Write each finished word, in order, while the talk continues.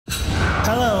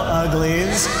Hello,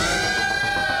 uglies.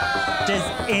 Does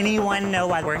anyone know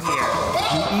why we're here?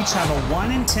 You each have a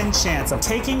 1 in 10 chance of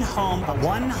taking home a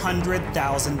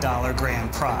 $100,000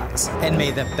 grand prize. And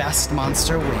may the best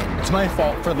monster win. It's my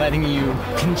fault for letting you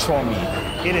control me.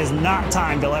 It is not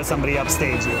time to let somebody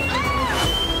upstage you.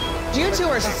 You two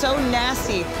are so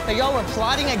nasty that y'all were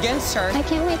plotting against her. I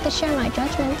can't wait to share my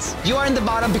judgments. You are in the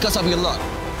bottom because of your look.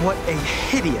 What a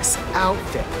hideous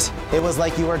outfit. It was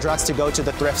like you were dressed to go to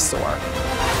the thrift store.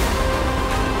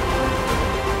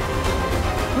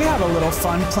 We have a little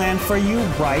fun planned for you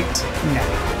right now.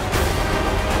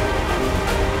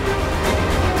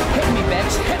 Hit me,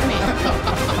 bitch, hit me.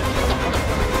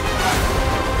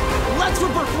 Let's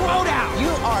rip her throat out! You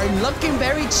are looking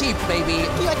very cheap, baby.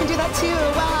 Yeah, I can do that too,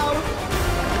 wow.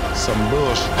 Some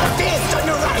bullshit. Feast on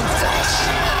your own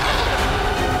flesh!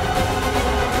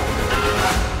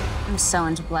 I'm so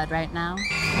into blood right now.